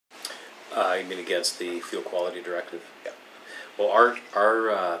You mean against the Fuel Quality Directive? Yeah. Well,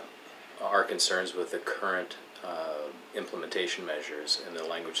 our concerns with the current implementation measures and the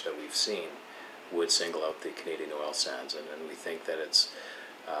language that we've seen would single out the Canadian oil sands, and we think that it's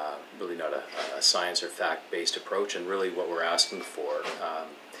really not a science or fact-based approach, and really what we're asking for.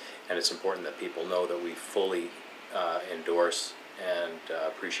 And it's important that people know that we fully endorse and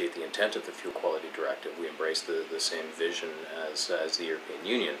appreciate the intent of the Fuel Quality Directive. We embrace the same vision as the European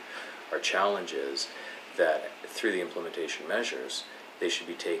Union. Our challenge is that through the implementation measures, they should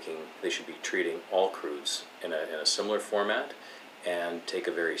be treating all crudes in a similar format and take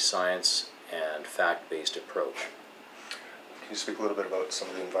a very science and fact-based approach. Can you speak a little bit about some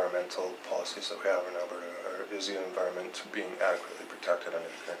of the environmental policies that we have in Alberta? Or is the environment being adequately protected under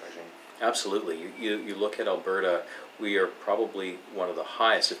the current regime? Absolutely. You look at Alberta, we are probably one of the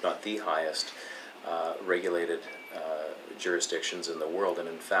highest, if not the highest, regulated jurisdictions in the world, and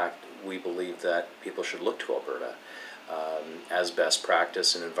in fact we believe that people should look to Alberta as best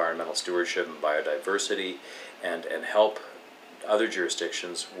practice in environmental stewardship and biodiversity, and help other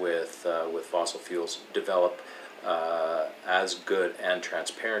jurisdictions with fossil fuels develop as good and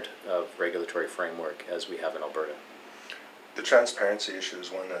transparent of regulatory framework as we have in Alberta. The transparency issue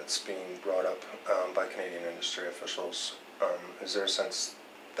is one that's being brought up by Canadian industry officials. Is there a sense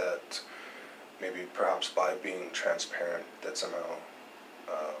that maybe perhaps by being transparent that somehow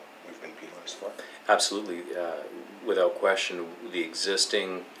we've been penalized for? Absolutely. Without question, the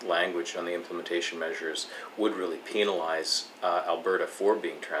existing language on the implementation measures would really penalize Alberta for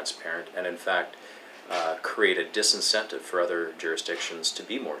being transparent, and in fact create a disincentive for other jurisdictions to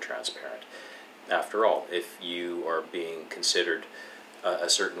be more transparent. After all, if you are being considered a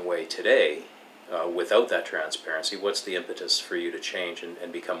certain way today, without that transparency, what's the impetus for you to change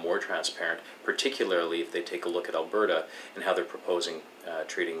and become more transparent, particularly if they take a look at Alberta and how they're proposing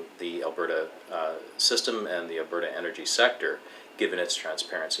treating the Alberta system and the Alberta energy sector, given its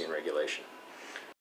transparency and regulation?